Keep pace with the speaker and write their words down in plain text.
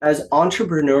As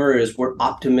entrepreneurs, we're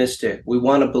optimistic. We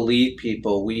want to believe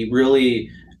people.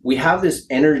 We have this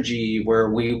energy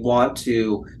where we want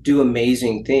to do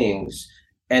amazing things.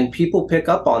 And people pick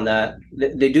up on that.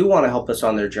 They do want to help us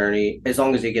on their journey as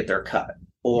long as they get their cut.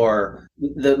 Or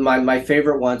my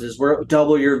favorite ones is we're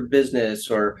double your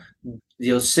business, or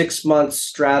 6 months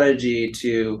strategy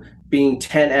to being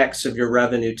 10x of your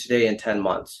revenue today in 10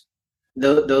 months.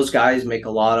 Those guys make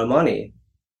a lot of money,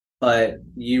 but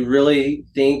you really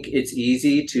think it's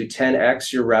easy to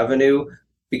 10x your revenue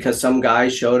because some guy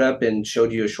showed up and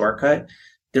showed you a shortcut?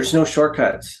 There's no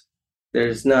shortcuts.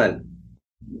 There's none.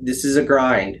 This is a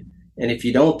grind. And if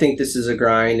you don't think this is a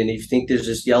grind, and if you think there's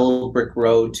this yellow brick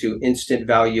road to instant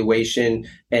valuation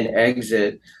and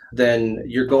exit, then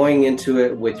you're going into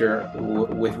it with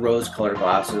rose colored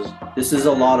glasses. This is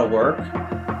a lot of work,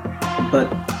 but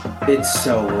it's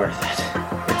so worth it.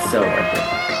 It's so worth it.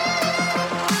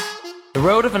 The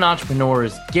road of an entrepreneur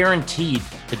is guaranteed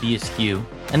to be askew,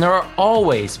 and there are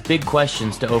always big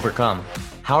questions to overcome.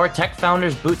 How are tech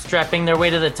founders bootstrapping their way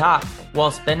to the top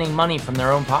while spending money from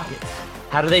their own pockets?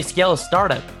 How do they scale a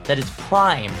startup that is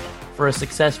primed for a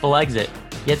successful exit,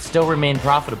 yet still remain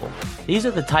profitable? These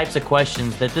are the types of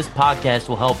questions that this podcast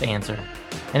will help answer,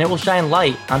 and it will shine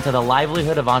light onto the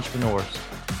livelihood of entrepreneurs,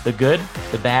 the good,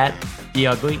 the bad, the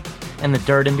ugly, and the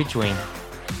dirt in between.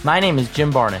 My name is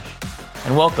Jim Barnish,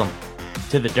 and welcome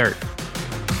to The Dirt.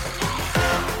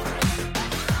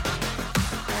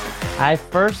 I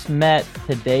first met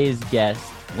today's guest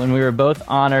when we were both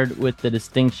honored with the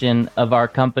distinction of our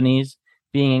companies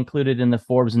being included in the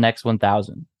Forbes Next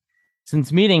 1000.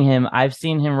 Since meeting him, I've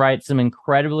seen him write some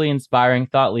incredibly inspiring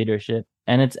thought leadership,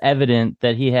 and it's evident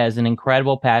that he has an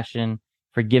incredible passion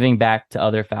for giving back to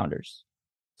other founders.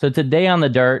 So today on The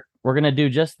Dirt, we're going to do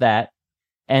just that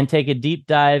and take a deep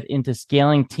dive into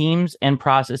scaling teams and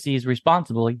processes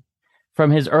responsibly,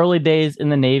 from his early days in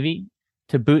the Navy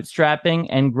to bootstrapping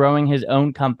and growing his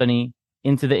own company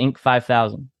into the Inc.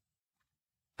 5000.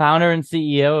 Founder and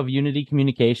CEO of Unity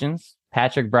Communications,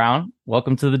 Patrick Brown,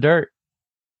 welcome to The Dirt.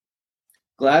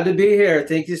 Glad to be here.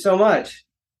 Thank you so much.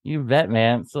 You bet,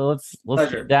 man. So let's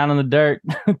get down in the dirt.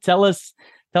 Tell us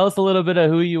a little bit of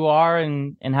who you are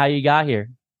and how you got here.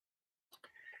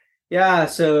 Yeah,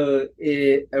 so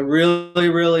a really,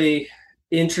 really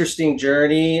interesting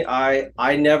journey.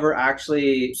 I never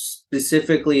actually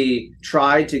specifically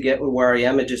tried to get where I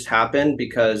am. It just happened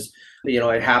because,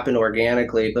 it happened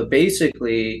organically. But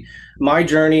basically, my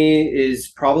journey is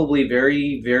probably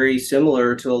very, very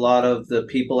similar to a lot of the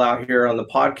people out here on the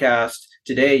podcast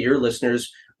today, your listeners.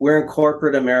 We're in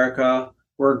corporate America.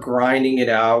 We're grinding it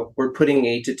out. We're putting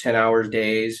 8 to 10 hours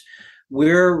days.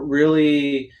 We're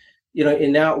really,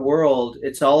 in that world,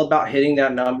 it's all about hitting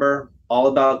that number, all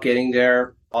about getting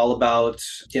there, all about,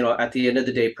 at the end of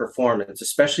the day, performance,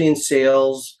 especially in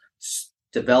sales,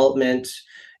 development.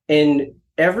 And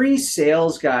every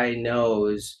sales guy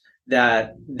knows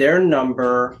that their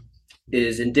number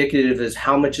is indicative as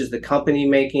how much is the company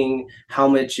making, how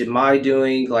much am I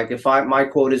doing? Like if my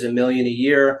quote is $1 million a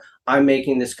year, I'm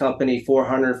making this company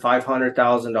 $400,000,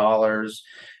 $500,000.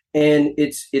 And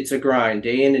it's a grind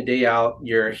day in and day out.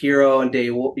 You're a hero and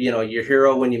you're a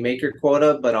hero when you make your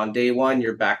quota, but on day one,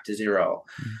 you're back to zero.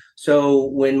 Mm-hmm. So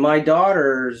when my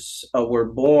daughters were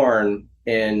born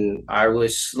and I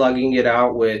was slugging it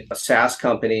out with SaaS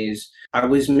companies, I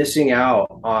was missing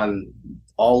out on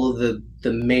all of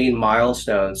the main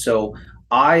milestones. So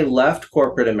I left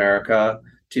corporate America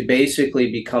to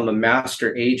basically become a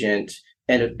master agent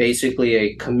and basically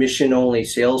a commission-only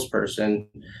salesperson,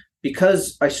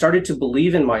 because I started to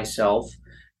believe in myself.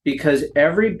 Because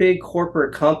every big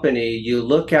corporate company, you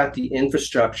look at the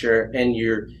infrastructure and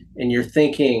you're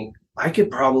thinking, I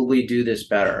could probably do this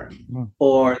better,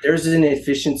 or there's an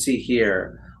inefficiency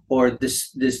here, or this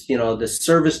the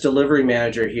service delivery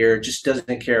manager here just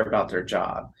doesn't care about their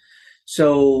job.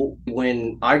 So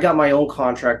when I got my own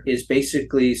contract, is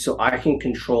basically so I can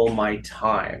control my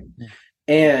time.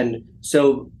 And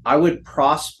so I would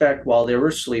prospect while they were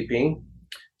sleeping.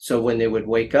 So when they would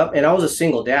wake up, and I was a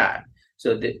single dad,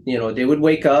 so they would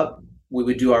wake up, we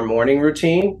would do our morning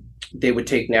routine. They would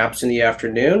take naps in the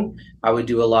afternoon. I would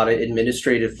do a lot of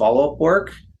administrative follow-up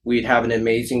work. We'd have an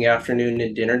amazing afternoon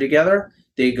and dinner together.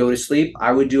 They'd go to sleep.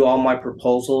 I would do all my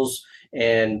proposals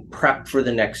and prep for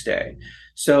the next day.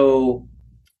 So,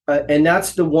 and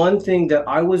that's the one thing that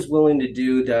I was willing to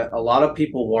do that a lot of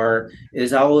people weren't,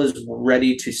 is I was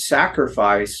ready to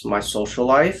sacrifice my social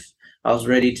life. I was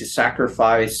ready to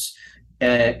sacrifice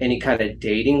any kind of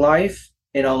dating life.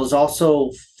 And I was also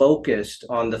focused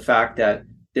on the fact that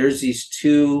there's these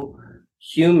two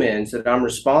humans that I'm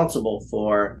responsible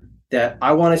for that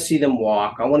I want to see them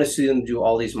walk. I want to see them do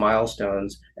all these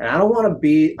milestones. And I don't want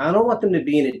them to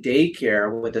be in a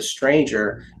daycare with a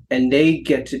stranger and they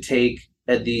get to take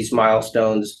these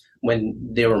milestones when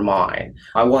they were mine.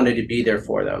 I wanted to be there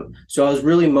for them. So I was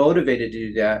really motivated to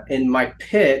do that. And my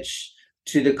pitch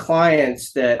to the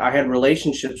clients that I had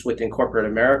relationships with in corporate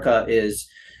America is,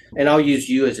 and I'll use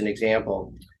you as an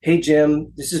example. Hey,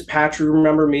 Jim, this is Patrick.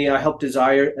 Remember me? I helped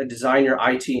design your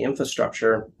IT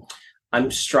infrastructure. I'm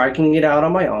striking it out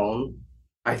on my own.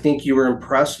 I think you were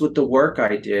impressed with the work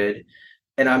I did.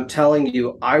 And I'm telling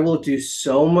you, I will do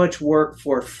so much work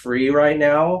for free right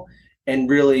now and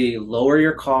really lower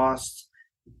your costs,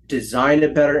 design a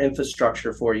better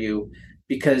infrastructure for you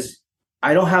because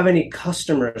I don't have any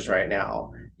customers right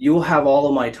now. You will have all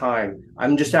of my time.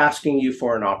 I'm just asking you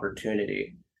for an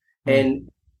opportunity. And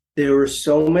there were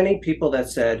so many people that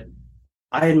said,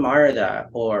 I admire that,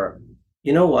 or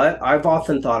you know what? I've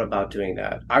often thought about doing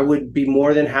that. I would be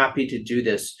more than happy to do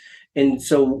this. And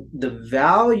so the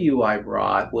value I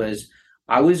brought was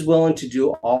I was willing to do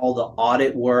all the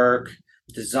audit work,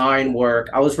 design work.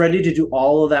 I was ready to do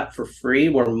all of that for free,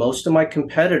 where most of my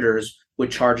competitors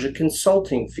would charge a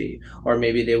consulting fee, or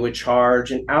maybe they would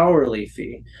charge an hourly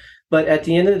fee. But at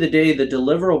the end of the day, the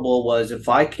deliverable was if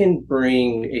I can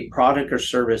bring a product or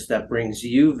service that brings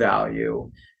you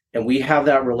value, and we have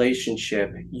that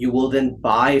relationship, you will then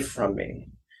buy from me.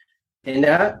 And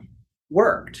that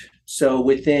worked. So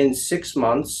within 6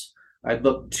 months, I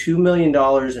booked $2 million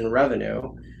in revenue.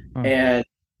 And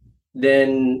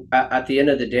then at the end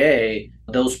of the day,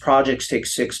 those projects take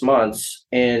 6 months.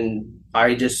 And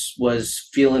I just was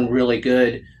feeling really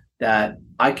good that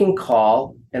I can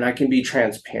call and I can be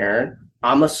transparent.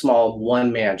 I'm a small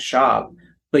one-man shop,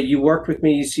 but you worked with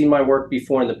me, you see my work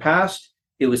before in the past.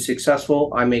 It was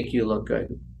successful. I make you look good.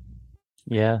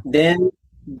 Yeah. Then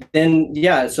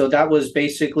yeah, so that was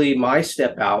basically my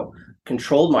step out,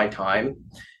 controlled my time.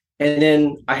 And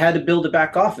then I had to build a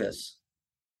back office.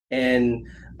 And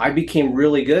I became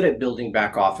really good at building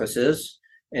back offices.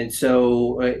 And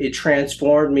so it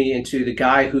transformed me into the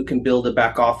guy who can build a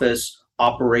back office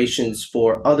operations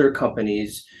for other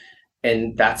companies.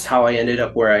 And that's how I ended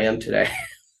up where I am today.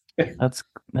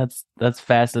 That's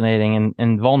fascinating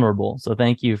and vulnerable. So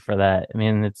thank you for that. I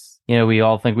mean, it's, we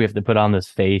all think we have to put on this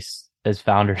face as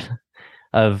founders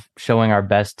of showing our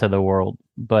best to the world,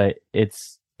 but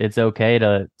it's okay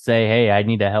to say, hey, I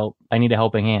need a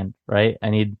helping hand, right? I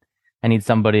need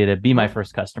somebody to be my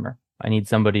first customer. I need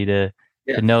somebody to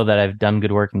know that I've done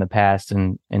good work in the past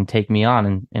and take me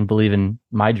on and believe in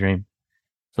my dream.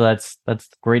 So that's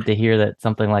great to hear that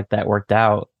something like that worked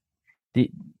out.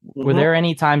 Were there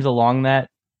any times along that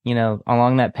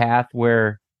path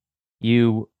where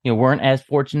you weren't as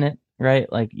fortunate,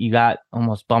 right? Like you got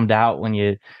almost bummed out when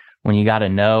you got a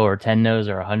no or 10 no's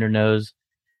or 100 no's,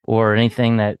 or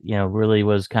anything that, really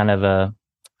was kind of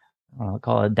I'll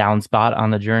call it a down spot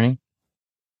on the journey?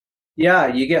 Yeah,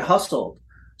 you get hustled.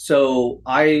 So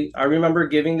I remember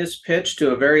giving this pitch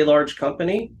to a very large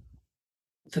company.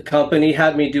 The company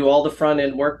had me do all the front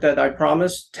end work that I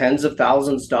promised, tens of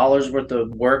thousands of dollars worth of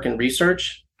work and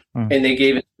research, and they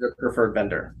gave it to their preferred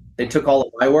vendor. They took all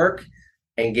of my work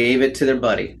and gave it to their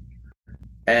buddy.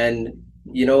 And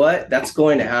you know what? That's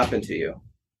going to happen to you.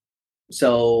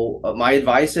 So my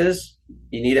advice is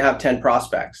you need to have 10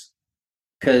 prospects,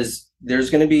 because there's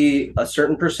going to be a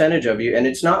certain percentage of you, and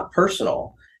it's not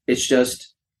personal.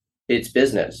 It's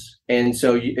business. And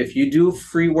so if you do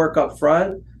free work up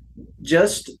front,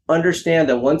 just understand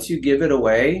that once you give it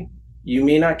away, you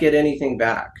may not get anything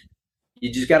back.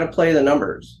 You just got to play the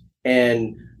numbers,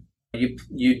 and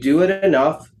you do it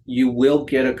enough, you will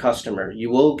get a customer. You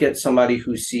will get somebody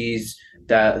who sees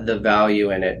the value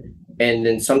in it. And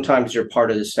then sometimes you're part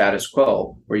of the status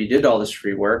quo where you did all this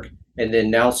free work, and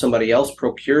then now somebody else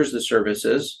procures the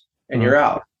services and you're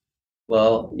out.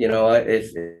 Well,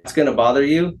 if it's going to bother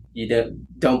you, you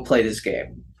don't play this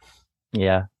game.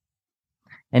 Yeah.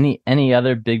 Any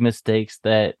other big mistakes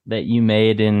that you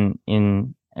made in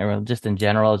just in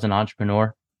general as an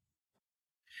entrepreneur?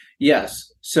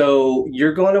 Yes. So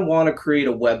you're going to want to create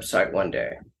a website one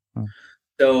day.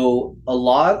 So a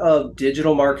lot of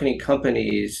digital marketing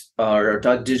companies or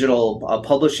digital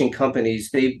publishing companies,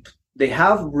 they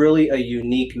have really a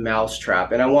unique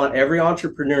mousetrap. And I want every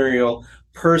entrepreneurial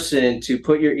person to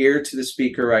put your ear to the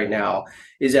speaker right now,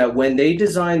 is that when they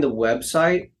design the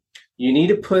website, you need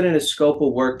to put in a scope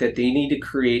of work that they need to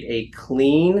create a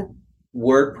clean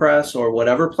WordPress or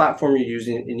whatever platform you're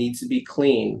using. It needs to be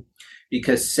clean.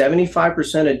 because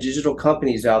 75% of digital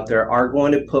companies out there are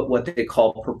going to put what they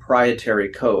call proprietary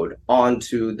code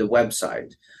onto the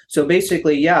website. So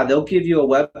basically, yeah, they'll give you a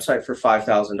website for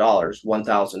 $5,000,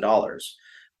 $1,000.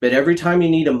 But every time you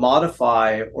need to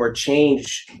modify or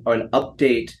change or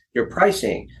update your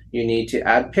pricing, you need to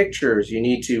add pictures, you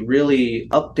need to really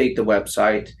update the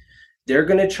website. They're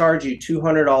going to charge you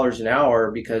 $200 an hour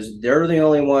because they're the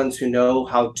only ones who know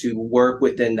how to work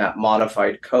within that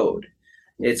modified code.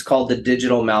 It's called the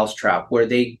digital mousetrap, where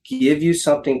they give you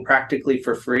something practically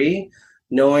for free,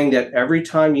 knowing that every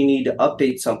time you need to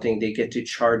update something, they get to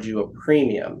charge you a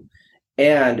premium.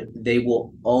 And they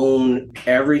will own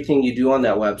everything you do on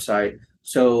that website.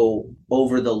 So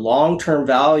over the long-term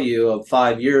value of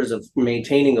 5 years of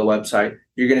maintaining a website,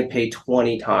 you're going to pay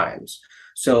 20 times.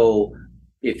 So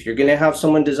if you're going to have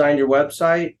someone design your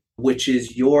website, which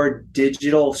is your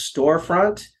digital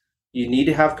storefront, you need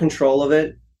to have control of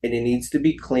it, and it needs to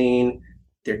be clean.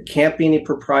 There can't be any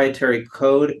proprietary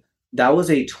code. That was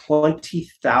a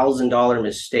 $20,000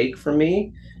 mistake for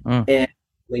me. And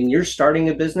when you're starting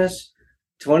a business,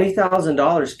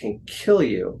 $20,000 can kill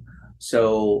you.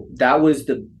 So that was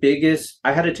the biggest.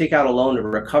 I had to take out a loan to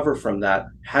recover from that.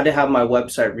 Had to have my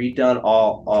website redone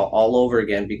all over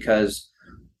again because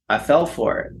I fell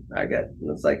for it.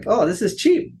 It's like, oh, this is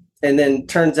cheap. And then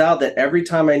turns out that every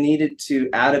time I needed to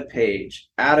add a page,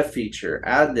 add a feature,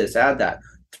 add this, add that,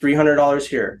 $300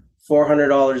 here,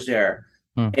 $400 there.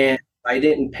 And I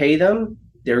didn't pay them,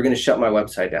 they were going to shut my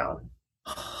website down.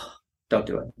 Don't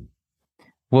do it.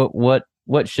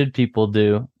 What should people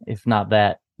do if not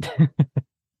that?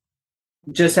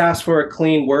 Just ask for a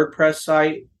clean WordPress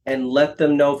site and let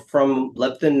them know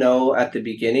at the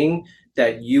beginning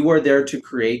that you are there to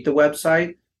create the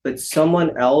website, but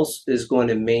someone else is going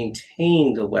to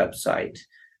maintain the website.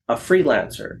 A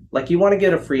freelancer. Like, you want to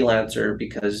get a freelancer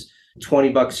because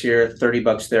 $20 here,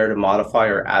 $30 there to modify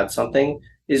or add something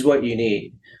is what you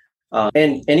need.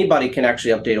 And anybody can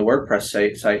actually update a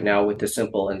WordPress site now with the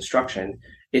simple instruction.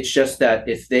 It's just that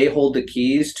if they hold the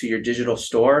keys to your digital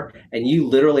store and you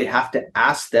literally have to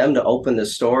ask them to open the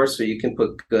store so you can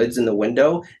put goods in the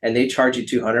window and they charge you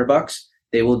 $200,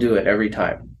 they will do it every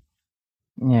time.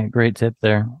 Yeah, great tip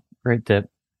there. Great tip.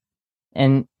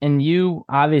 And you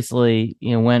obviously,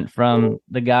 went from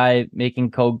the guy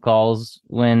making cold calls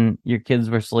when your kids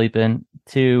were sleeping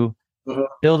to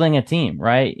building a team,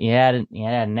 right? You had an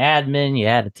admin, you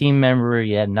had a team member,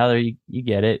 you had another, you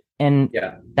get it. And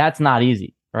that's not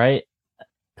easy, right?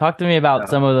 Talk to me about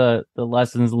some of the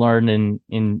lessons learned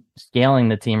in scaling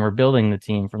the team or building the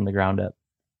team from the ground up.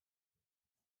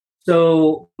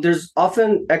 So there's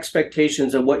often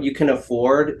expectations of what you can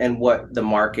afford and what the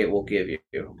market will give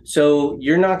you. So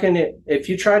you're not going to, if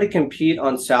you try to compete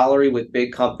on salary with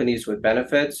big companies with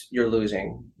benefits, you're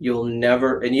losing. You'll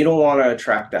never, and you don't want to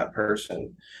attract that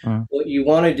person. What you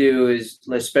want to do is,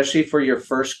 especially for your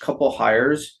first couple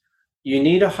hires, you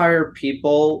need to hire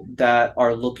people that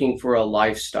are looking for a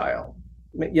lifestyle.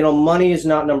 Money is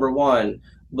not number one,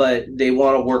 but they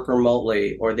want to work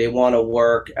remotely, or they want to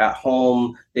work at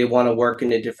home. They want to work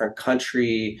in a different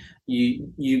country.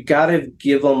 You got to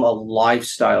give them a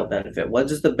lifestyle benefit. What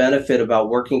is the benefit about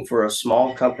working for a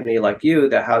small company like you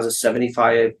that has a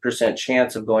 75%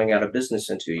 chance of going out of business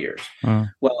in 2 years?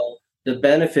 Well, the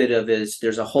benefit of it is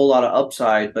there's a whole lot of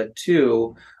upside, but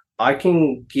two, I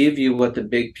can give you what the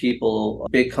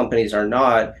big companies are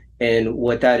not. And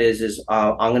what that is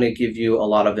I'm going to give you a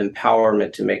lot of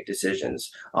empowerment to make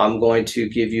decisions. I'm going to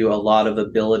give you a lot of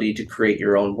ability to create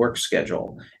your own work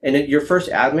schedule. And at your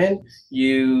first admin,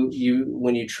 you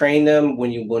when you train them,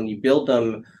 when you build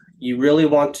them, you really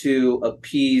want to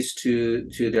appease to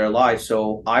their life.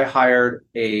 So I hired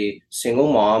a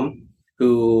single mom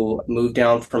who moved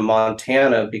down from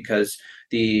Montana because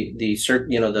the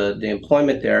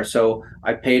employment there. So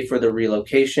I paid for the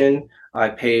relocation. I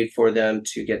paid for them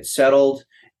to get settled,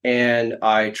 and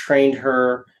I trained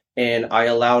her, and I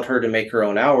allowed her to make her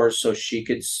own hours so she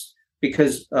could,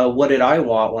 because what did I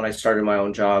want when I started my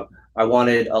own job? I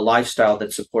wanted a lifestyle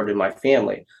that supported my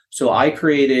family. So I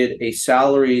created a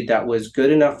salary that was good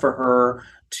enough for her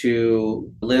to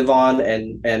live on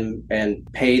and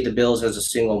pay the bills as a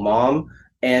single mom,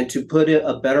 and to put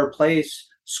a better place,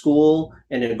 school,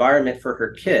 and environment for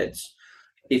her kids.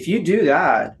 If you do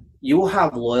that, you will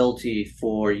have loyalty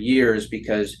for years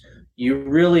because you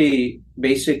really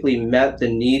basically met the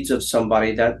needs of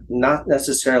somebody that not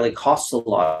necessarily costs a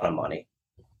lot of money.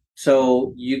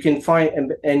 So you can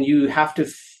find, and you have to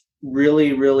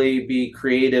really, really be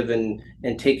creative and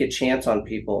take a chance on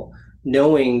people,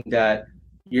 knowing that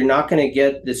you're not going to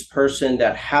get this person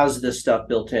that has this stuff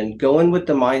built in. Go in with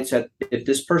the mindset, if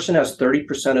this person has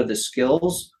 30% of the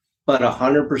skills, but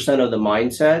 100% of the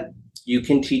mindset, you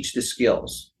can teach the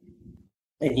skills.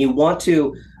 And you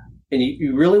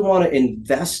really want to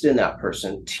invest in that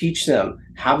person, teach them,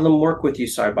 have them work with you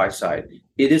side by side.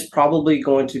 It is probably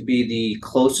going to be the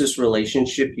closest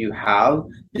relationship you have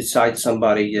besides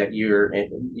somebody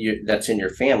that's in your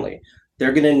family.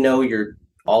 They're going to know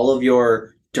all of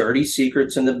your dirty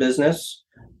secrets in the business,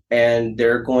 and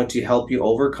they're going to help you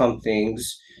overcome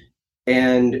things.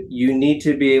 And you need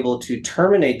to be able to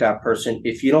terminate that person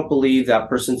if you don't believe that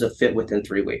person's a fit within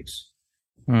 3 weeks.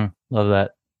 Love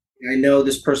that. I know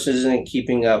this person isn't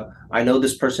keeping up. I know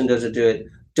this person doesn't do it.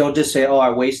 Don't just say, oh, I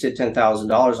wasted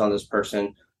 $10,000 on this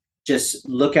person. Just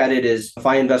look at it as, if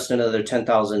I invest another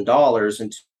 $10,000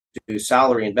 into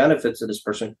salary and benefits of this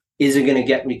person, is it going to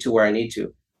get me to where I need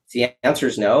to? If the answer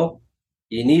is no,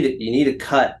 you need to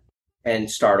cut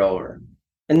and start over.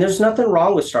 And there's nothing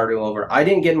wrong with starting over. I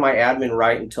didn't get my admin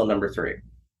right until number 3.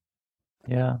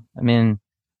 Yeah. I mean,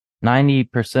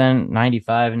 90%,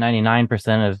 95,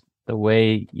 99% of the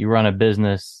way you run a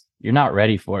business, you're not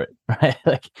ready for it,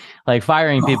 right? Like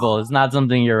firing people is not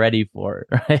something you're ready for,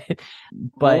 right?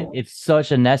 But it's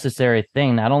such a necessary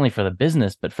thing, not only for the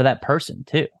business, but for that person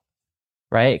too,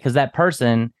 right? Because that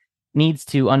person needs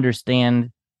to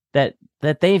understand that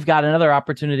they've got another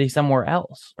opportunity somewhere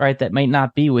else, right? That might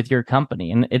not be with your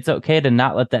company. And it's okay to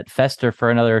not let that fester for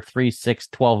another 3, 6,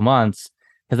 12 months,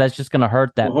 because that's just going to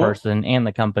hurt that person and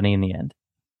the company in the end.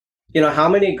 How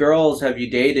many girls have you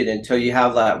dated until you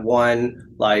have that one,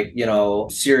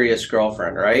 serious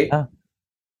girlfriend, right?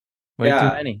 Way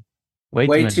too many.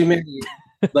 Way too many.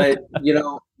 But,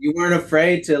 you weren't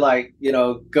afraid to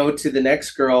go to the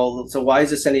next girl. So why is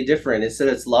this any different? Instead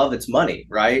it's love, it's money,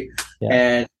 right? Yeah.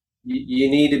 And you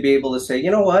need to be able to say,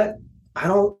 you know what?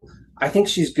 I think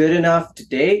she's good enough to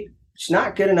date. She's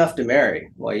not good enough to marry.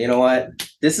 Well, you know what?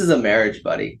 This is a marriage,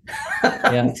 buddy.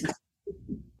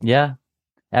 Yeah,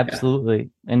 absolutely.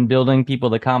 Yeah. And building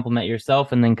people to complement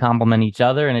yourself and then complement each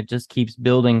other. And it just keeps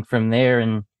building from there.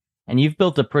 And you've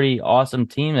built a pretty awesome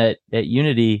team at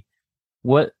Unity.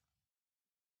 What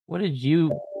did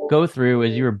you go through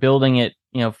as you were building it,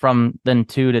 from then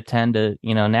 2 to 10 to,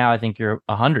 now I think you're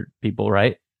 100 people,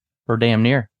 right? Or damn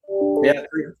near. Yeah,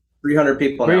 300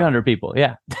 people. 300 people,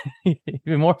 yeah.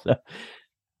 Even more so.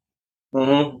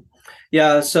 Mm-hmm.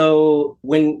 Yeah, so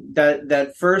when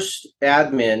that first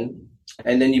admin,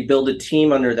 and then you build a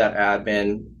team under that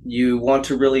admin, you want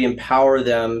to really empower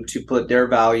them to put their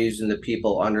values in the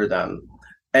people under them.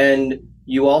 And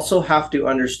you also have to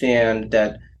understand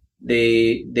that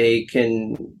they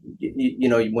can,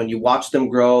 when you watch them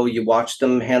grow, you watch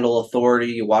them handle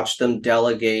authority, you watch them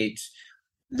delegate.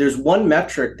 There's one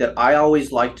metric that I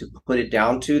always like to put it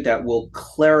down to that will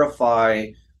clarify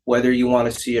whether you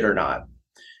want to see it or not.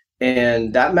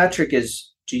 And that metric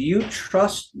is, do you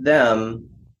trust them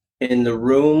in the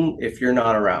room if you're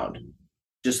not around?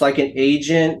 Just like an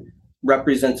agent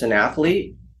represents an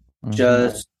athlete,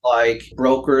 just like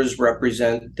brokers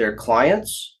represent their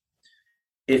clients.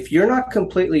 If you're not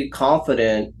completely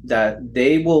confident that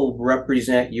they will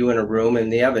represent you in a room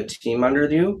and they have a team under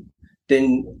you,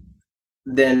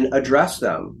 then address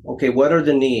them. Okay, what are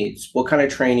the needs? What kind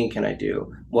of training can I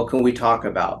do? What can we talk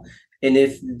about? And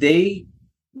if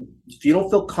you don't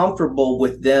feel comfortable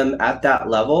with them at that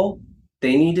level,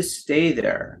 they need to stay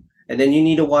there. And then you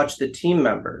need to watch the team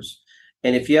members.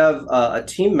 And if you have a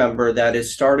team member that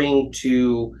is starting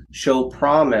to show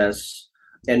promise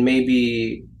and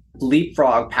maybe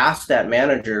leapfrog past that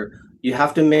manager, you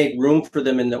have to make room for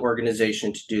them in the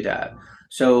organization to do that.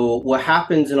 So what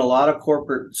happens in a lot of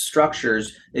corporate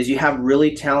structures is you have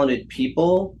really talented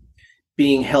people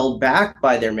being held back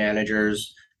by their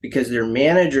managers because their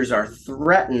managers are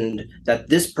threatened that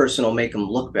this person will make them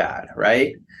look bad,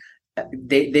 right?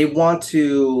 They want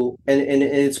to, and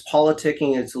it's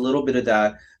politicking, it's a little bit of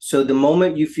that. So the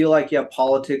moment you feel like you have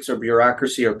politics or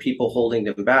bureaucracy or people holding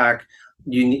them back,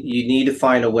 you need to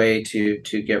find a way to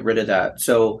get rid of that.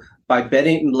 So by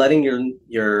letting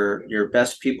your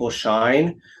best people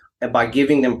shine, and by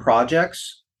giving them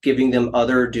projects, giving them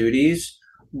other duties,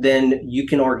 then you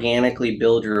can organically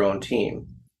build your own team.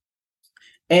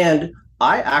 And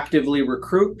I actively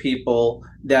recruit people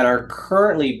that are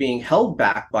currently being held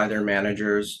back by their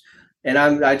managers. And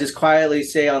I just quietly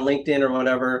say on LinkedIn or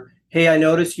whatever, hey, I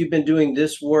noticed you've been doing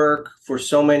this work for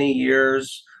so many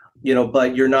years,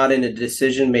 but you're not in a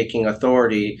decision-making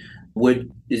authority.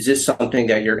 Is this something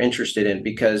that you're interested in?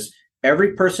 Because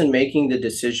every person making the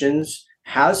decisions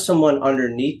has someone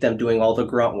underneath them doing all the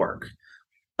grunt work.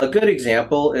 A good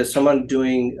example is someone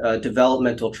doing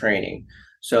developmental training.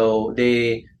 So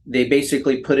they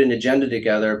basically put an agenda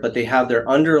together, but they have their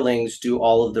underlings do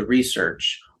all of the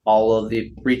research, all of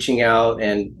the reaching out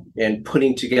and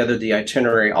putting together the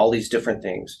itinerary, all these different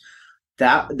things.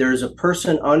 That there's a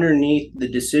person underneath the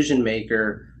decision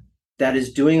maker that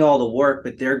is doing all the work,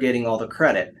 but they're getting all the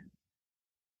credit.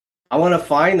 I want to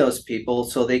find those people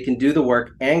so they can do the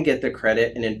work and get the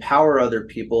credit and empower other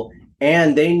people.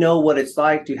 And they know what it's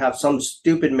like to have some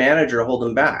stupid manager hold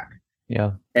them back.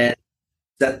 Yeah. And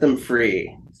set them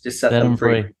free. Just set Set them them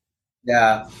free. free.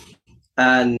 Yeah.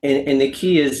 And the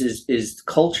key is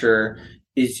culture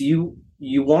is you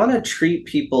want to treat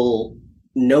people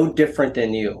no different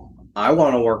than you. I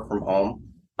want to work from home.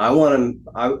 I want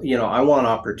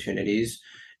opportunities.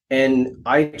 And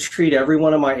I treat every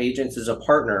one of my agents as a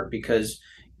partner because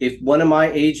if one of my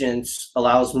agents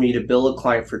allows me to bill a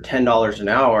client for $10 an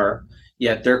hour,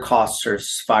 yet their costs are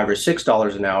 $5 or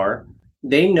 $6 an hour,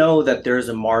 they know that there's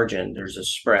a margin, there's a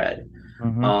spread.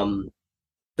 Mm-hmm. Um,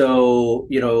 so,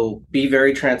 be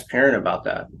very transparent about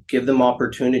that. Give them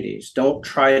opportunities. Don't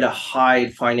try to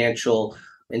hide financial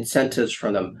incentives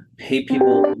from them. Pay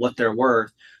people what they're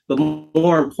worth. But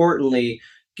more importantly,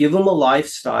 give them a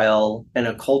lifestyle and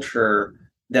a culture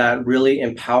that really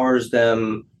empowers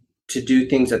them to do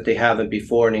things that they haven't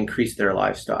before and increase their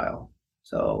lifestyle.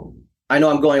 So I know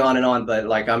I'm going on and on, but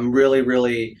like I'm really,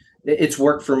 really, it's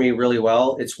worked for me really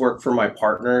well. It's worked for my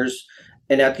partners.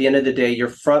 And at the end of the day, your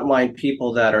frontline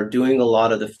people that are doing a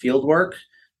lot of the field work,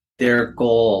 their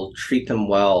goal, treat them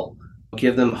well,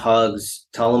 give them hugs,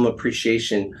 tell them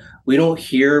appreciation. We don't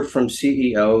hear from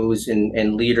CEOs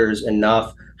and leaders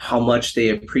enough how much they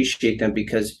appreciate them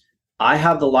because I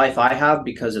have the life I have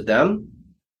because of them.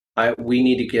 We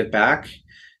need to give back.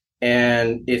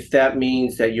 And if that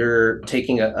means that you're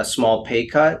taking a small pay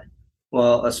cut,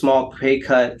 well, a small pay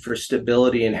cut for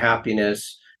stability and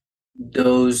happiness,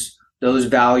 those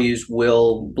values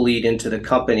will bleed into the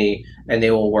company and they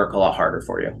will work a lot harder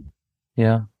for you.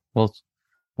 Yeah.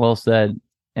 Well said.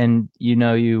 And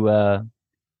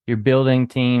you're building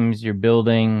teams, you're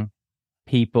building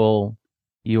people,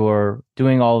 you're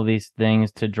doing all of these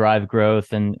things to drive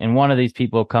growth. And one of these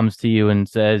people comes to you and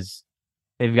says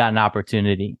they've got an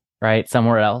opportunity, right?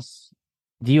 Somewhere else.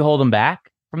 Do you hold them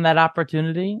back from that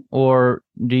opportunity or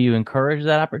do you encourage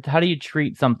that opportunity? How do you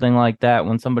treat something like that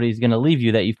when somebody's going to leave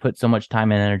you that you've put so much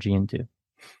time and energy into?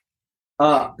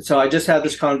 So I just had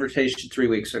this conversation 3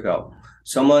 weeks ago.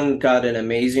 Someone got an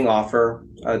amazing offer,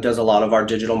 does a lot of our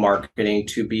digital marketing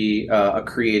to be a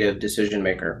creative decision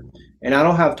maker. And I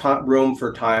don't have room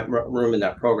in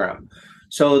that program.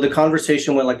 So the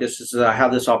conversation went like this is I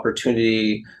have this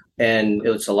opportunity and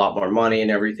it's a lot more money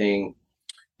and everything.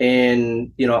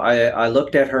 And, I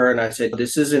looked at her and I said,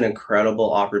 this is an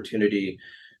incredible opportunity.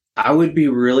 I would be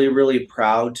really, really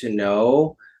proud to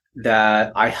know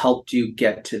that I helped you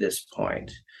get to this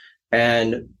point.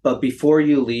 But before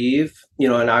you leave,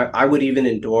 and I would even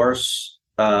endorse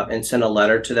and send a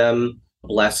letter to them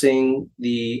blessing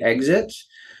the exit.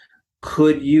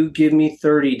 Could you give me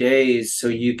 30 days so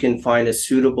you can find a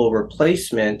suitable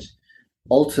replacement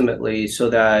ultimately so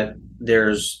that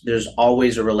there's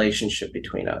always a relationship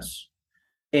between us?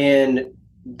 And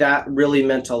that really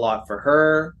meant a lot for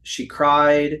her. She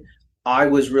cried. I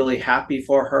was really happy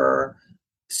for her.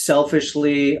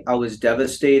 Selfishly, I was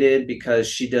devastated because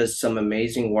she does some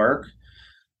amazing work.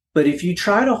 But if you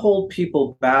try to hold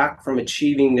people back from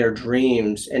achieving their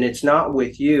dreams and it's not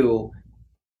with you,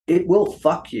 it will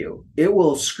fuck you. It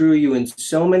will screw you in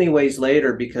so many ways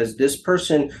later because this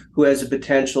person who has a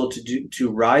potential to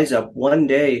rise up one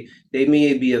day, they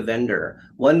may be a vendor.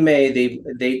 One may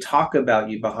they talk about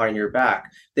you behind your back.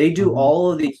 They do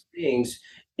all of these things,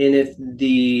 and if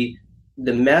the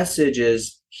message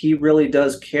is he really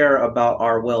does care about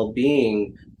our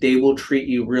well-being, they will treat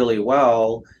you really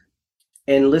well.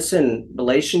 And listen,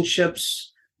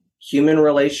 relationships, human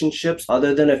relationships,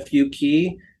 other than a few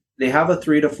key, they have a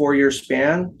 3 to 4 year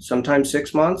span, sometimes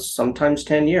 6 months, sometimes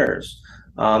 10 years.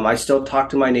 I still talk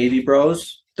to my Navy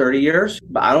bros 30 years,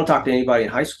 but I don't talk to anybody in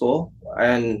high school.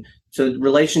 And so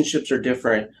relationships are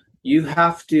different.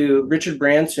 Richard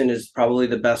Branson is probably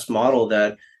the best model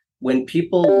that when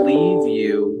people leave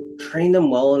you, train them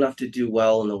well enough to do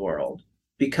well in the world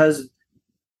because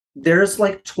there's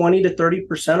like 20 to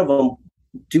 30% of them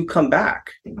do come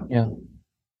back. Yeah.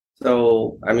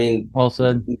 So, I mean, Well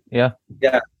said. Yeah.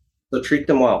 Yeah. So treat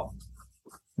them well.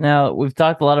 Now, we've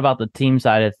talked a lot about the team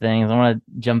side of things. I want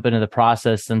to jump into the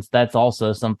process since that's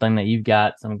also something that you've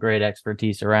got some great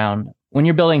expertise around. When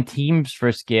you're building teams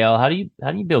for scale, how do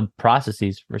you build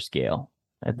processes for scale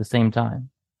at the same time?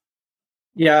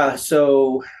 Yeah,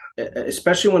 so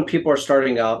especially when people are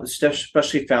starting out,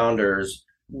 especially founders,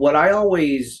 what I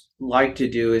always like to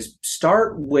do is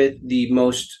start with the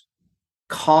most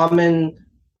common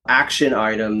action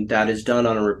item that is done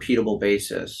on a repeatable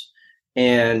basis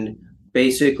and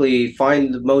basically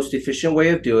find the most efficient way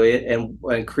of doing it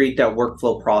and create that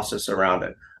workflow process around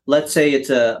it. Let's say it's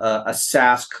a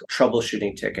SaaS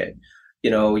troubleshooting ticket.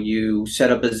 You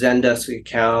set up a Zendesk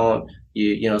account,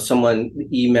 someone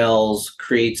emails,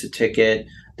 creates a ticket,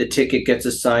 the ticket gets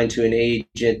assigned to an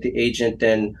agent, the agent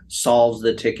then solves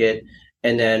the ticket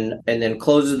and then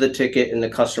closes the ticket and the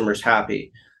customer's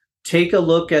happy. Take a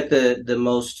look at the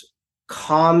most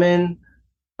common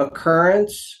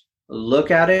occurrence,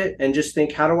 look at it and just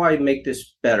think, how do I make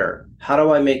this better? How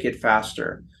do I make it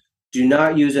faster? Do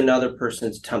not use another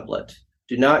person's template.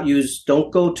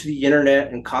 Don't go to the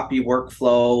internet and copy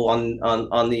workflow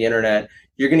on the internet.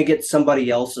 You're going to get somebody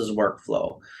else's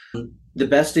workflow. The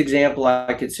best example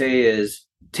I could say is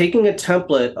taking a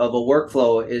template of a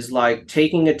workflow is like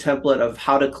taking a template of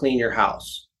how to clean your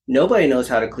house. Nobody knows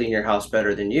how to clean your house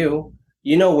better than you.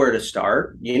 You know where to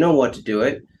start, you know what to do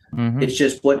it. Mm-hmm. It's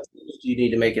just what you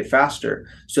need to make it faster.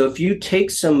 So if you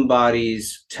take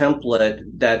somebody's template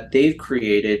that they've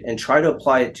created and try to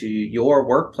apply it to your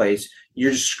workplace,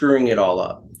 you're just screwing it all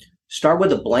up. Start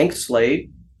with a blank slate,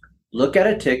 look at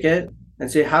a ticket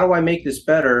and say, how do I make this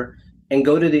better? And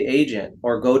go to the agent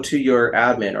or go to your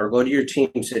admin or go to your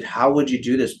team and say, how would you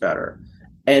do this better?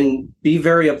 And be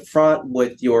very upfront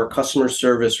with your customer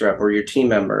service rep or your team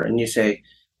member. And you say,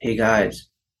 hey guys,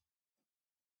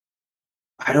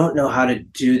 I don't know how to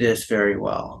do this very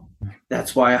well.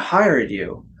 That's why I hired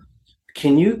you.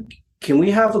 Can you can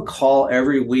we have a call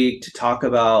every week to talk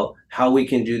about how we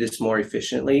can do this more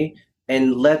efficiently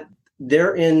and let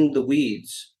they're in the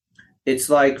weeds. It's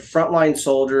like frontline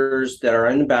soldiers that are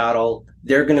in battle.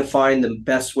 They're going to find the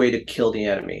best way to kill the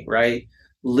enemy, right?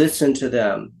 Listen to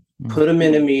them, put them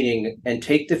in a meeting and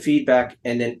take the feedback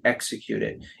and then execute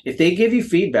it. If they give you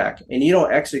feedback and you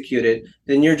don't execute it,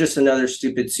 then you're just another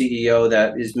stupid CEO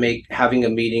that is having a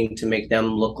meeting to make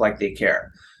them look like they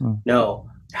care. Mm. No,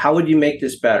 how would you make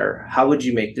this better? How would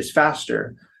you make this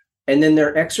faster? And then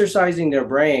they're exercising their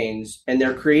brains and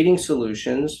they're creating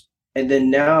solutions. And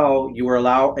then now you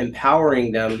are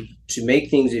empowering them to make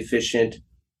things efficient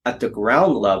at the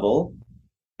ground level.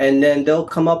 And then they'll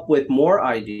come up with more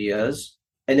ideas.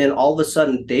 And then all of a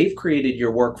sudden they've created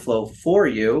your workflow for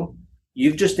you.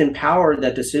 You've just empowered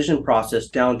that decision process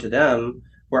down to them,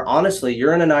 where honestly,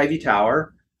 you're in an ivy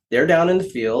tower, they're down in the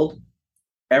field.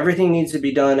 Everything needs to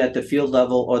be done at the field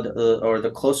level or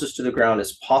the closest to the ground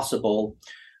as possible.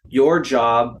 Your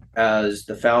job as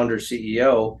the founder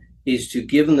CEO is to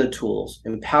give them the tools,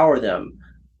 empower them,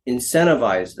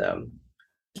 incentivize them,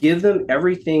 give them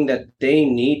everything that they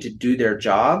need to do their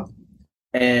job.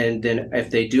 And then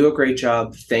if they do a great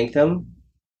job, thank them,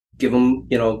 give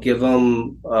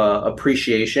them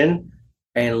appreciation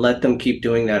and let them keep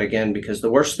doing that again. Because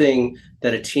the worst thing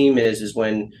that a team is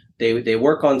when they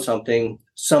work on something,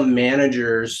 some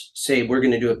managers say, we're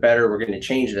going to do it better, we're going to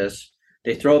change this.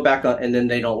 They throw it back on and then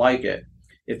they don't like it.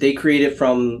 If they create it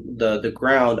from the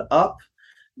ground up,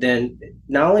 then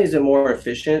not only is it more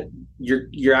efficient,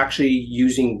 you're actually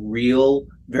using real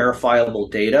verifiable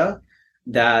data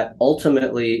that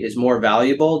ultimately is more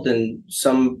valuable than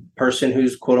some person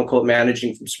who's quote unquote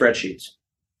managing from spreadsheets.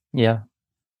 Yeah,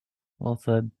 well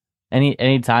said.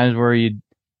 Any times where you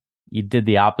did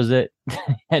the opposite,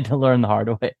 had to learn the hard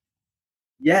way?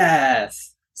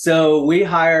 Yes. So we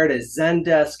hired a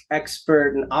Zendesk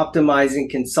expert and optimizing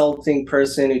consulting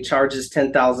person who charges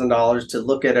 $10,000 to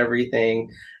look at everything.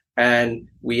 And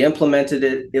we implemented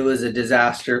it. It was a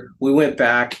disaster. We went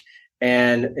back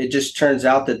and it just turns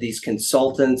out that these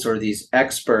consultants or these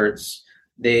experts,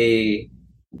 they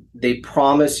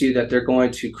promise you that they're going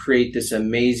to create this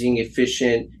amazing,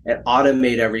 efficient, and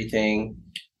automate everything.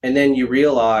 And then you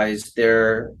realize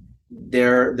their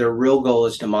real goal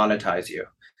is to monetize you.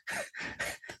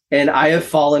 And I have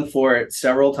fallen for it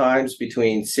several times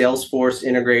between Salesforce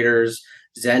integrators,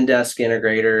 Zendesk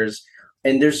integrators,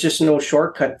 and there's just no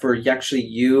shortcut for actually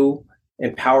you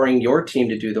empowering your team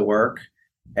to do the work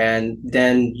and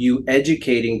then you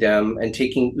educating them and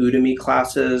taking Udemy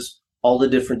classes, all the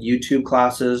different YouTube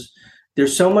classes.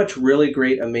 There's so much really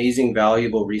great, amazing,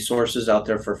 valuable resources out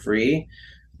there for free.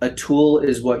 A tool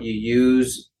is what you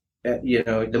use.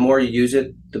 The more you use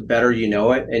it, the better you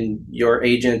know it, and your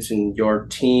agents and your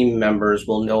team members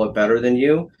will know it better than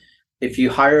you. If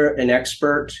you hire an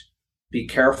expert, be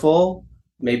careful.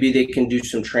 Maybe they can do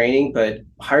some training, but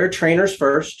hire trainers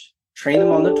first, train them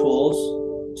on the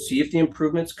tools, see if the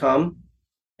improvements come,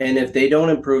 And if they don't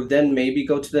improve, then maybe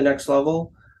go to the next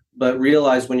level. But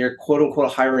realize when you're quote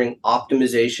unquote hiring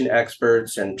optimization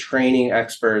experts and training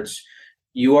experts,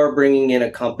 you are bringing in a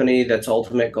company that's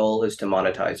ultimate goal is to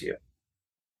monetize you.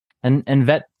 And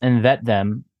vet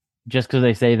them. Just because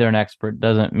they say they're an expert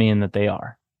doesn't mean that they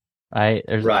are. Right?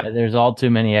 Right. There's all too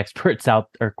many experts out,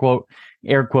 or quote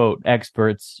air quote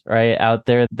experts, right, out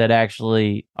there that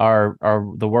actually are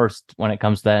the worst when it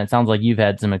comes to that. And it sounds like you've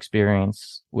had some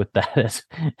experience with that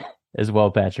as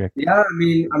well, Patrick. Yeah,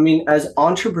 I mean, as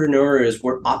entrepreneurs,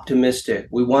 we're optimistic.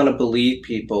 We want to believe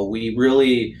people.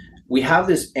 We have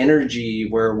this energy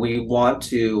where we want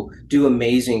to do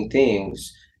amazing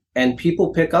things, and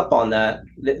people pick up on that.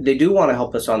 They do want to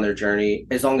help us on their journey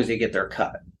as long as they get their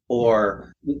cut.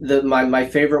 Or my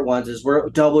favorite ones is we're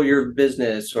double your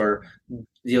business, or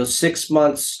 6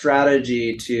 months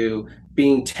strategy to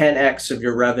being 10x of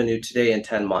your revenue today in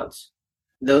 10 months.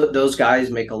 Those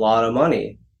guys make a lot of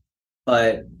money,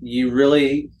 but you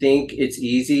really think it's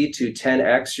easy to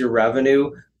 10x your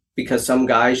revenue because some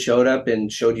guy showed up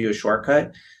and showed you a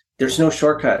shortcut? There's no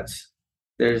shortcuts.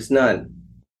 There's none.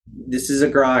 This is a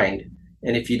grind.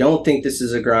 And if you don't think this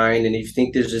is a grind, and if you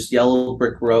think there's this yellow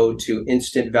brick road to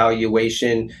instant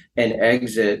valuation and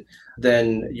exit,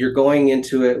 then you're going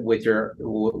into it with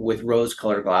rose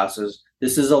colored glasses.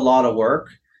 This is a lot of work,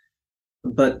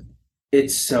 but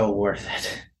it's so worth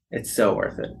it. It's so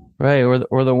worth it. Right,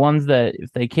 or the ones that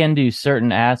if they can do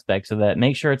certain aspects of that,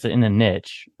 make sure it's in a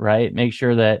niche, right? Make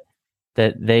sure that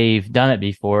they've done it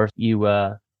before. You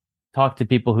talk to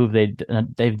people who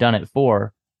they've done it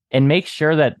for, and make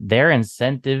sure that their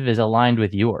incentive is aligned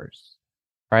with yours,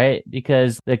 right?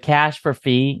 Because the cash for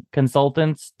fee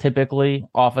consultants typically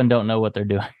often don't know what they're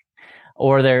doing,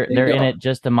 or they're in it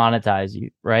just to monetize you,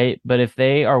 right? But if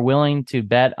they are willing to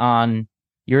bet on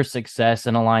your success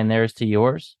and align theirs to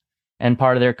yours, and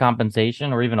part of their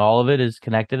compensation or even all of it is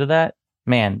connected to that,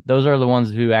 man, those are the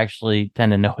ones who actually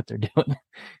tend to know what they're doing,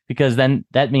 because then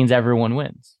that means everyone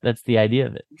wins. That's the idea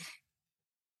of it.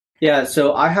 Yeah,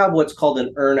 so I have what's called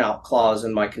an earnout clause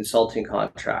in my consulting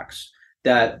contracts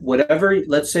that whatever,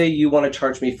 let's say you want to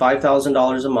charge me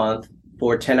 $5,000 a month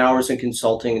for 10 hours in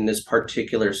consulting in this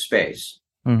particular space.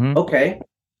 Mm-hmm. Okay,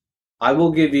 I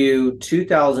will give you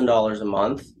 $2,000 a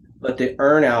month, but the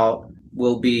earnout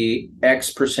will be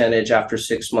X percentage after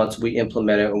 6 months we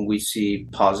implement it and we see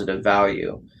positive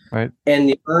value. Right. And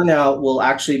the earnout will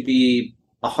actually be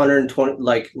 120,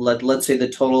 like let's say the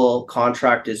total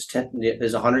contract is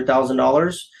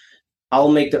 $100,000.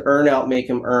 I'll make the earnout make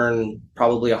him earn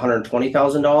probably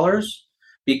 $120,000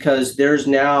 because there's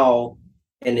now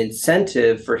an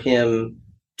incentive for him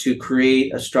to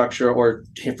create a structure or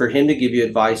for him to give you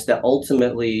advice that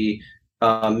ultimately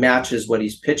matches what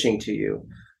he's pitching to you.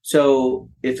 So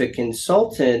if a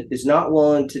consultant is not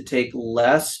willing to take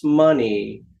less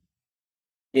money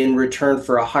in return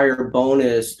for a higher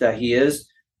bonus that he is,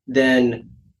 then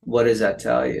what does that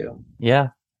tell you? Yeah.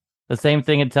 The same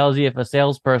thing it tells you if a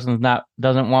salesperson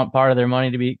doesn't want part of their money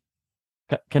to be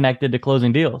connected to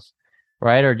closing deals,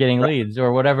 right? Or getting leads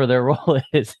or whatever their role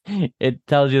is. It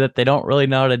tells you that they don't really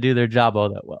know how to do their job all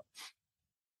that well.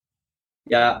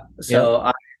 Yeah. So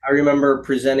yep. I remember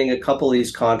presenting a couple of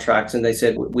these contracts and they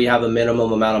said, we have a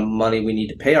minimum amount of money we need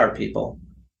to pay our people.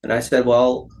 And I said,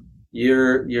 well,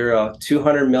 you're a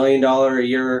 $200 million a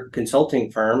year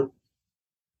consulting firm.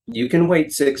 You can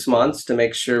wait 6 months to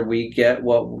make sure we get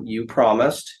what you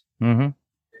promised. Mm-hmm.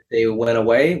 If they went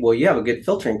away, well, you have a good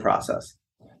filtering process.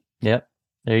 Yep.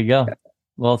 There you go. Yeah.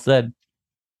 Well said.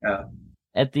 Yeah.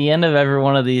 At the end of every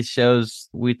one of these shows,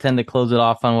 we tend to close it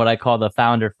off on what I call the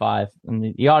Founder Five.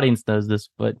 And the audience knows this,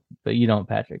 but you don't,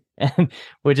 Patrick.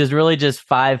 Which is really just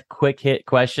 5 quick hit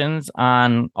questions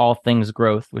on all things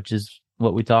growth, which is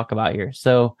what we talk about here.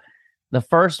 So the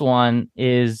first one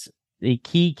is the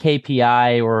key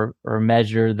KPI or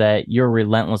measure that you're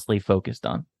relentlessly focused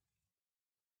on.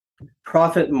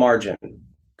 Profit margin.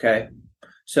 Okay.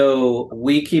 So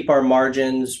we keep our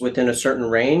margins within a certain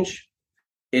range.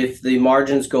 If the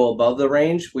margins go above the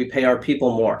range, we pay our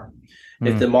people more.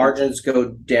 If the margins go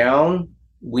down,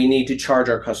 we need to charge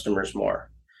our customers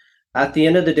more. At the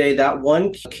end of the day, that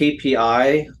one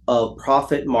KPI of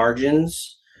profit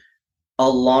margins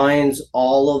aligns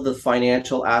all of the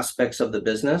financial aspects of the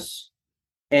business.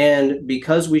 And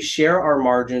because we share our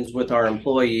margins with our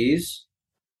employees,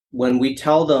 when we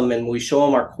tell them and we show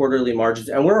them our quarterly margins,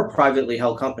 and we're a privately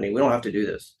held company, we don't have to do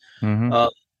this. Mm-hmm.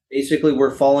 Basically,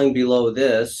 we're falling below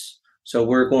this, so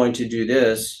we're going to do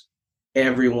this.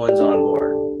 Everyone's on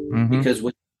board. Mm-hmm. Because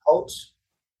without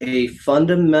a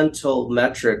fundamental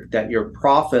metric that you're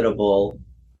profitable,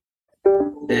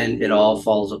 then it all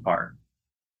falls apart.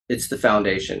 It's the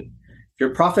foundation. If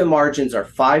your profit margins are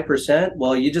 5%,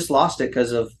 well, you just lost it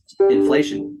because of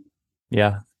inflation.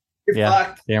 Yeah. You're Yeah.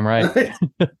 fucked. Damn right.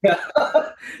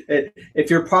 If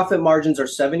your profit margins are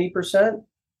 70%,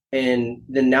 and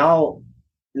then now,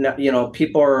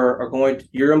 people are going,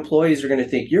 your employees are going to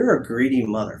think you're a greedy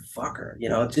motherfucker.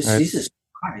 Just Right. Jesus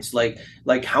Christ.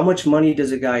 Like how much money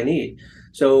does a guy need?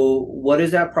 So what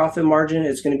is that profit margin?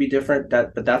 It's going to be different.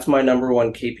 But that's my number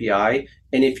one KPI.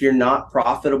 And if you're not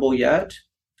profitable yet,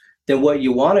 then what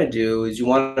you want to do is you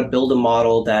want to build a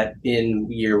model that in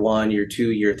year 1, year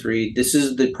 2, year 3, this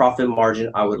is the profit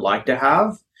margin I would like to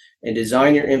have, and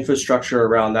design your infrastructure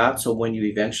around that. So when you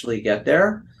eventually get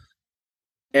there,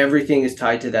 everything is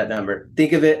tied to that number.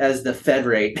 Think of it as the Fed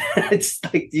rate. It's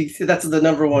like that's the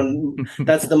number one.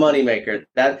 That's the money maker.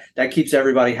 That keeps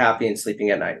everybody happy and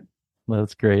sleeping at night.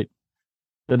 That's great.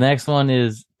 The next one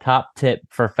is top tip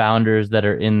for founders that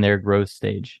are in their growth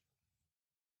stage.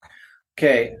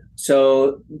 Okay,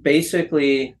 so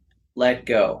basically, let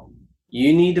go.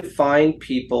 You need to find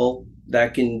people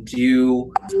that can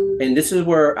do, and this is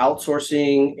where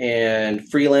outsourcing and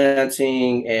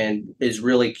freelancing and is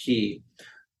really key.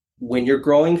 When you're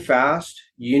growing fast,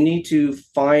 you need to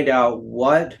find out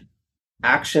what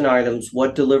action items,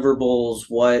 what deliverables,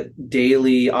 what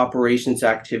daily operations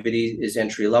activity is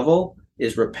entry level,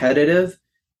 is repetitive,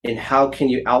 and how can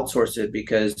you outsource it?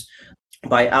 Because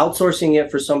by outsourcing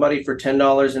it for somebody for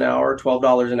 $10 an hour,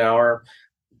 $12 an hour,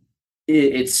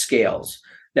 it scales.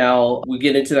 Now we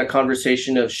get into that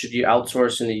conversation of should you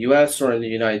outsource in the U.S. or in the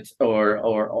United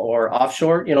or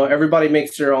offshore. Everybody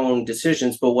makes their own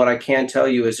decisions, but what I can tell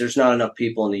you is there's not enough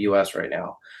people in the U.S. right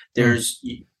now.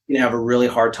 You have a really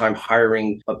hard time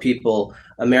hiring people.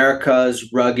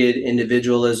 America's rugged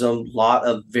individualism, lot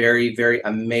of very, very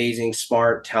amazing,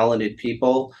 smart, talented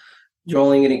people. You're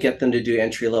only going to get them to do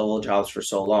entry level jobs for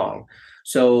so long.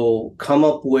 So come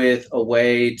up with a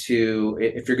way to,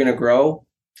 if you're going to grow,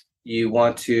 you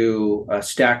want to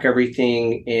stack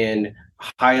everything in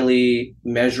highly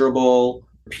measurable,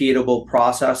 repeatable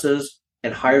processes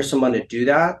and hire someone to do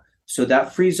that. So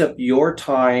that frees up your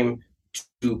time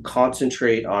to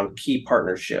concentrate on key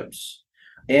partnerships.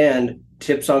 And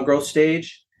tips on growth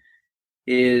stage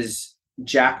is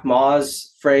Jack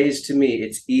Ma's phrase to me: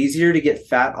 it's easier to get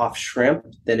fat off shrimp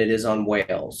than it is on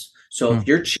whales. So if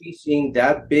you're chasing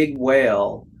that big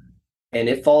whale and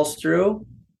it falls through,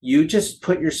 you just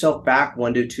put yourself back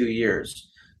 1 to 2 years.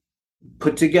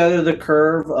 Put together the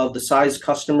curve of the size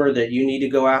customer that you need to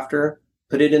go after,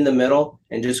 put it in the middle,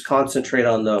 and just concentrate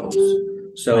on those.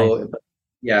 So, nice.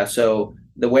 Yeah, so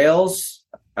the whales,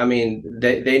 I mean,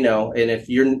 they know. And if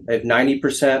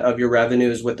 90% of your revenue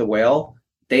is with the whale,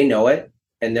 they know it,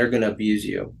 and they're going to abuse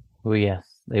you. Oh, yes,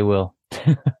 they will.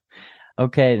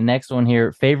 Okay, the next one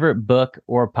here. Favorite book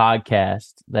or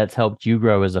podcast that's helped you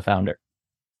grow as a founder?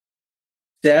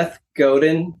 Seth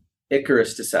Godin,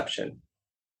 Icarus Deception.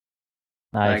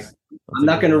 Nice. I'm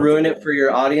not going to ruin it for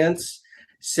your audience.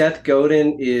 Seth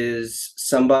Godin is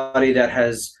somebody that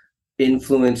has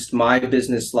influenced my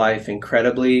business life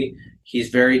incredibly. He's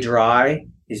very dry.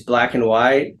 He's black and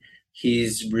white.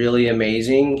 He's really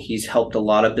amazing. He's helped a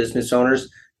lot of business owners.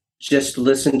 Just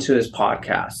listen to his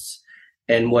podcasts.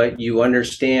 And what you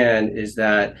understand is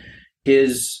that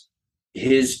his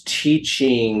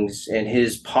teachings and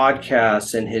his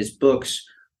podcasts and his books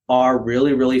are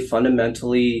really, really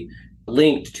fundamentally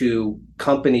linked to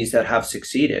companies that have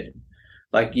succeeded.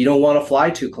 Like, you don't want to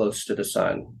fly too close to the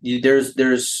sun. There's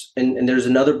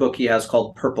another book he has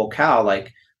called Purple Cow.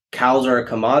 Like, cows are a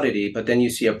commodity, but then you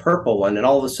see a purple one, and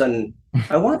all of a sudden,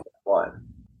 I want that one.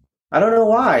 I don't know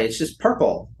why. It's just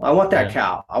purple. I want that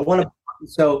cow. I want to.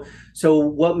 So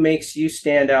what makes you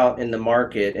stand out in the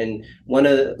market? And one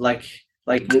of the, like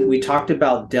we talked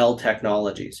about Dell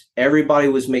Technologies. Everybody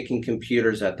was making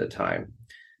computers at the time.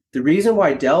 The reason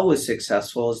why Dell was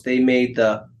successful is they made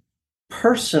the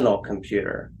personal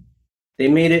computer. They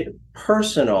made it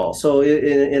personal. So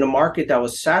in a market that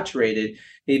was saturated,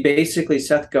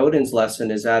 Seth Godin's lesson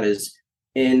is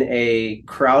in a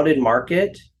crowded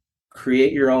market,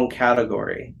 create your own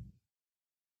category.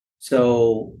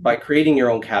 So by creating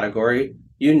your own category,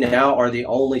 you now are the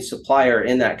only supplier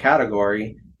in that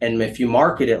category. And if you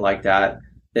market it like that,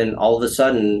 then all of a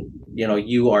sudden,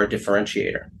 you are a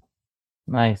differentiator.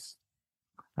 Nice.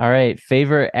 All right.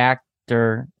 Favorite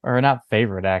actor, or not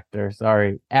favorite actor,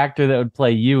 sorry. Actor that would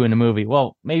play you in a movie.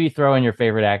 Well, maybe throw in your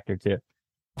favorite actor too.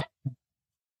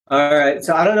 All right.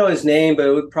 So I don't know his name, but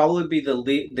it would probably be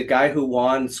the guy who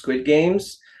won Squid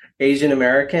Games, Asian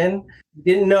American.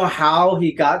 Didn't know how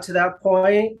he got to that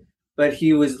point, but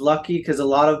he was lucky because a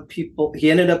lot of people,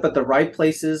 he ended up at the right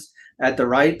places at the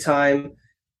right time.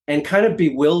 and kind of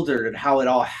bewildered at how it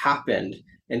all happened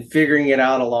and figuring it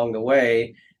out along the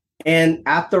way. And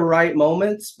at the right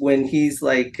moments when he's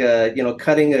like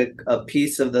cutting a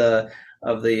piece of the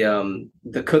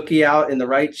cookie out in the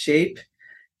right shape,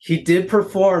 he did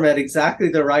perform at exactly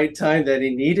the right time that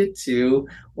he needed to,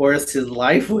 or else his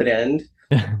life would end.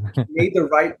 He made the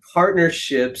right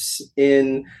partnerships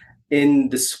in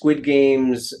the Squid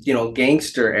Games,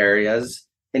 gangster areas,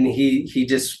 and he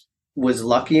just was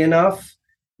lucky enough,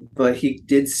 but he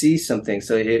did see something.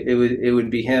 So it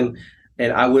would be him,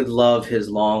 and I would love his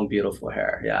long, beautiful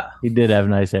hair. Yeah, He did have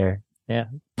nice hair. Yeah.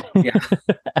 yeah.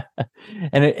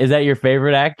 And is that your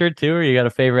favorite actor too, or you got a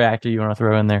favorite actor you want to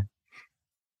throw in there?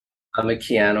 I'm a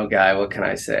Keanu guy. What can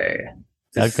I say?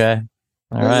 Okay.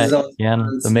 All right.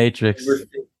 Keanu, The Matrix.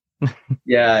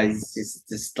 Yeah, he's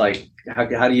just like,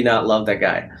 how do you not love that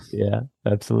guy? Yeah,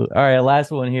 absolutely. All right, last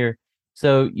one here.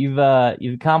 So you've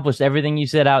accomplished everything you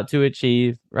set out to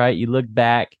achieve, right? You look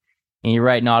back and you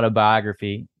write an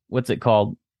autobiography. What's it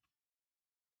called?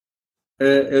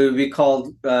 It would be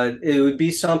called. It would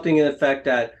be something in effect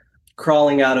that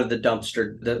crawling out of the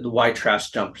dumpster, the white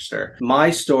trash dumpster. My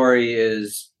story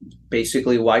is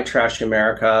basically white trash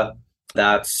America.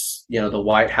 That's the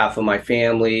white half of my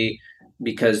family,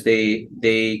 because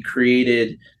they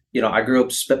created. I grew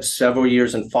up several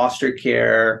years in foster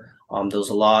care. There was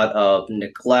a lot of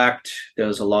neglect. There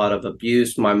was a lot of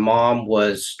abuse. My mom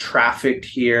was trafficked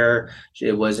here.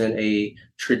 It wasn't a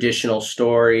traditional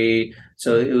story.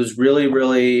 So it was really,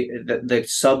 really the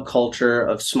subculture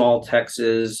of small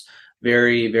Texas,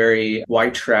 very, very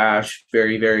white trash,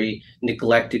 very, very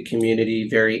neglected community,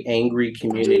 very angry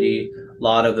community, a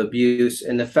lot of abuse.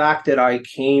 And the fact that I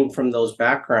came from those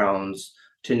backgrounds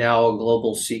to now a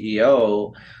global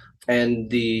CEO, and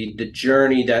the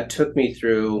journey that took me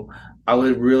through, I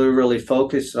would really, really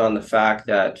focus on the fact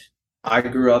that I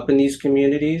grew up in these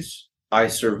communities. I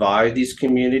survived these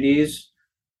communities.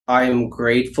 I am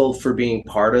grateful for being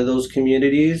part of those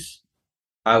communities.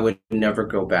 I would never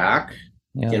go back.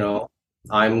 Yeah.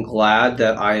 I'm glad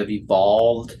that I have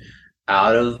evolved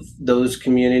out of those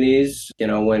communities.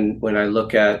 When I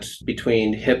look at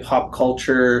between hip hop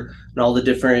culture and all the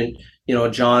different,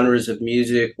 genres of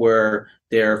music where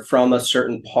they're from a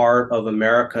certain part of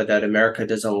America that America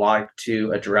doesn't like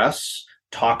to address,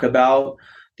 talk about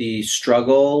the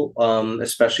struggle,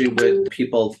 especially with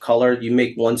people of color. You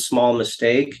make one small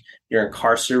mistake, you're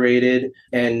incarcerated.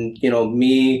 And,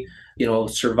 me,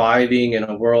 surviving in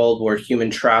a world where human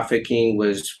trafficking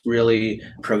was really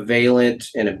prevalent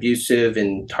and abusive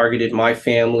and targeted my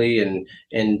family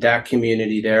and that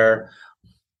community there,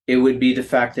 it would be the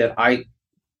fact that I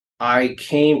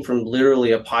came from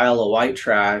literally a pile of white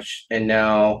trash, and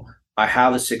now I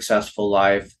have a successful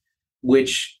life,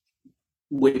 which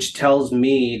tells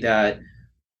me that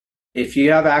if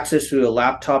you have access to a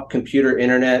laptop, computer,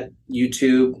 internet,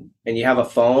 YouTube, and you have a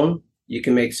phone, you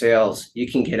can make sales,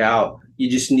 you can get out. You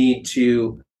just need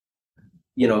to,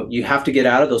 you have to get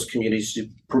out of those communities to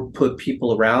put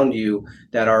people around you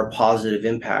that are a positive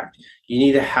impact. You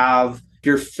need to have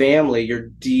your family, your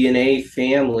DNA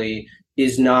family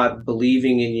is not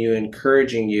believing in you,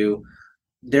 encouraging you.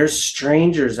 There's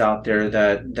strangers out there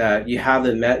that you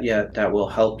haven't met yet that will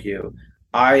help you.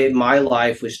 My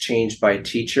life was changed by a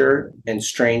teacher and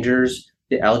strangers,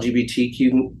 the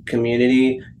LGBTQ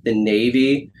community, the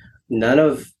Navy.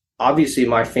 Obviously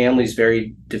my family's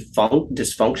very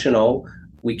dysfunctional.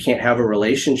 We can't have a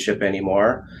relationship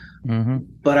anymore. Mm-hmm.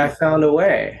 But I found a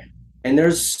way. And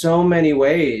there's so many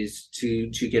ways to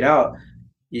get out.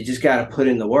 You just got to put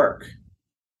in the work.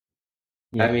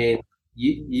 Yeah. I mean,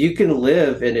 you can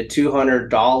live in a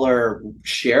 $200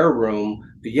 share room,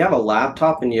 but you have a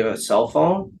laptop and you have a cell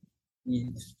phone.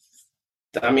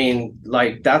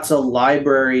 That's a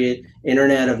library,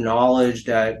 internet of knowledge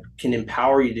that can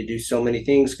empower you to do so many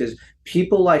things. Because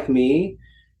people like me,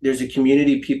 there's a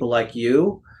community of people like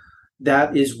you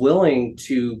that is willing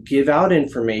to give out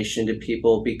information to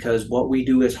people, because what we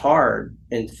do is hard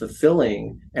and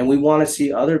fulfilling, and we want to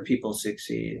see other people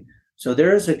succeed. So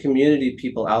there is a community of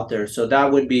people out there. So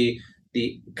that would be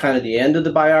the kind of the end of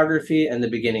the biography and the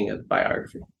beginning of the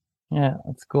biography. Yeah,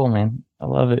 that's cool, man. I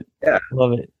love it. Yeah. I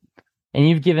love it. And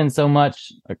you've given so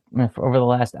much over the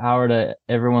last hour to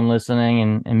everyone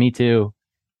listening, and me too.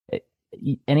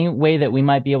 Any way that we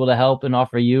might be able to help and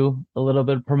offer you a little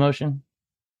bit of promotion?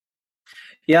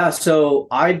 Yeah, so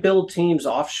I build teams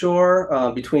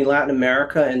offshore between Latin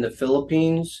America and the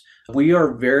Philippines. We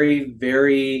are very,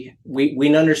 very,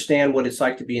 we understand what it's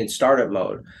like to be in startup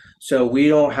mode. So we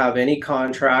don't have any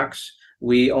contracts.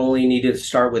 We only need to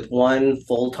start with one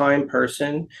full-time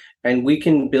person, and we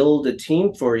can build a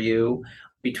team for you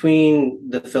between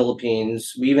the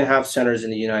Philippines. We even have centers in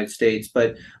the United States,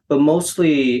 but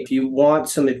mostly if you want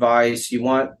some advice, you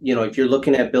want, if you're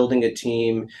looking at building a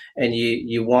team and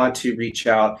you want to reach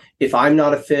out. If I'm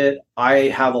not a fit, I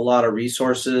have a lot of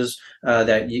resources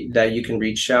that you can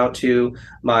reach out to.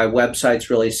 My website's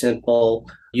really simple,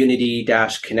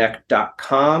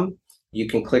 unity-connect.com. You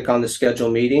can click on the schedule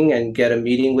meeting and get a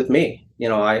meeting with me.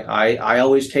 I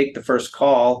always take the first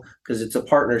call because it's a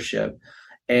partnership.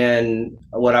 And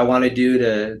what I want to do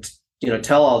to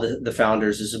tell all the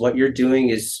founders is what you're doing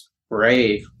is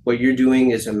brave. What you're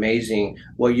doing is amazing.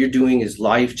 What you're doing is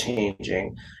life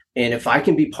changing. And if I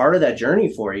can be part of that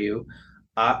journey for you,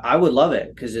 I would love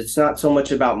it, because it's not so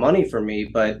much about money for me,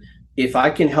 but if I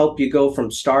can help you go from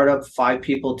startup, 5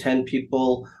 people, 10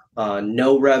 people,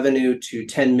 no revenue, to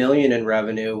 10 million in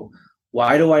revenue,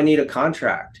 why do I need a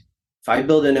contract? If I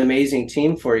build an amazing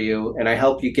team for you and I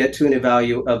help you get to an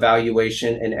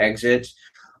evaluation and exit,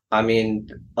 I mean,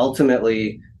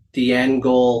 ultimately, the end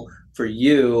goal for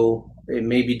you, it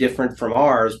may be different from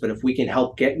ours, but if we can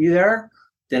help get you there,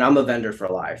 then I'm a vendor for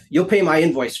life. You'll pay my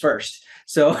invoice first.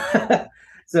 So,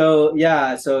 so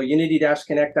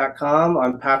unity-connect.com.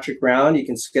 I'm Patrick Brown. You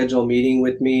can schedule a meeting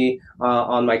with me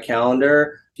on my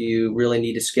calendar if you really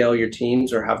need to scale your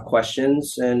teams or have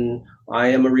questions, and I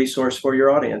am a resource for your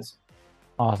audience.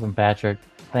 Awesome, Patrick.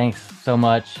 Thanks so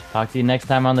much. Talk to you next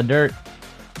time on The Dirt.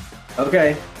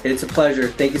 Okay, it's a pleasure.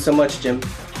 Thank you so much, Jim.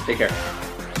 Take care.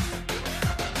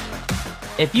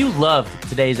 If you loved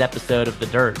today's episode of The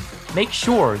Dirt, make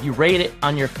sure you rate it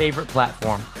on your favorite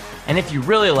platform. And if you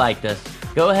really liked us,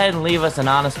 go ahead and leave us an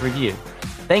honest review.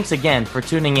 Thanks again for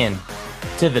tuning in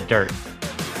to The Dirt.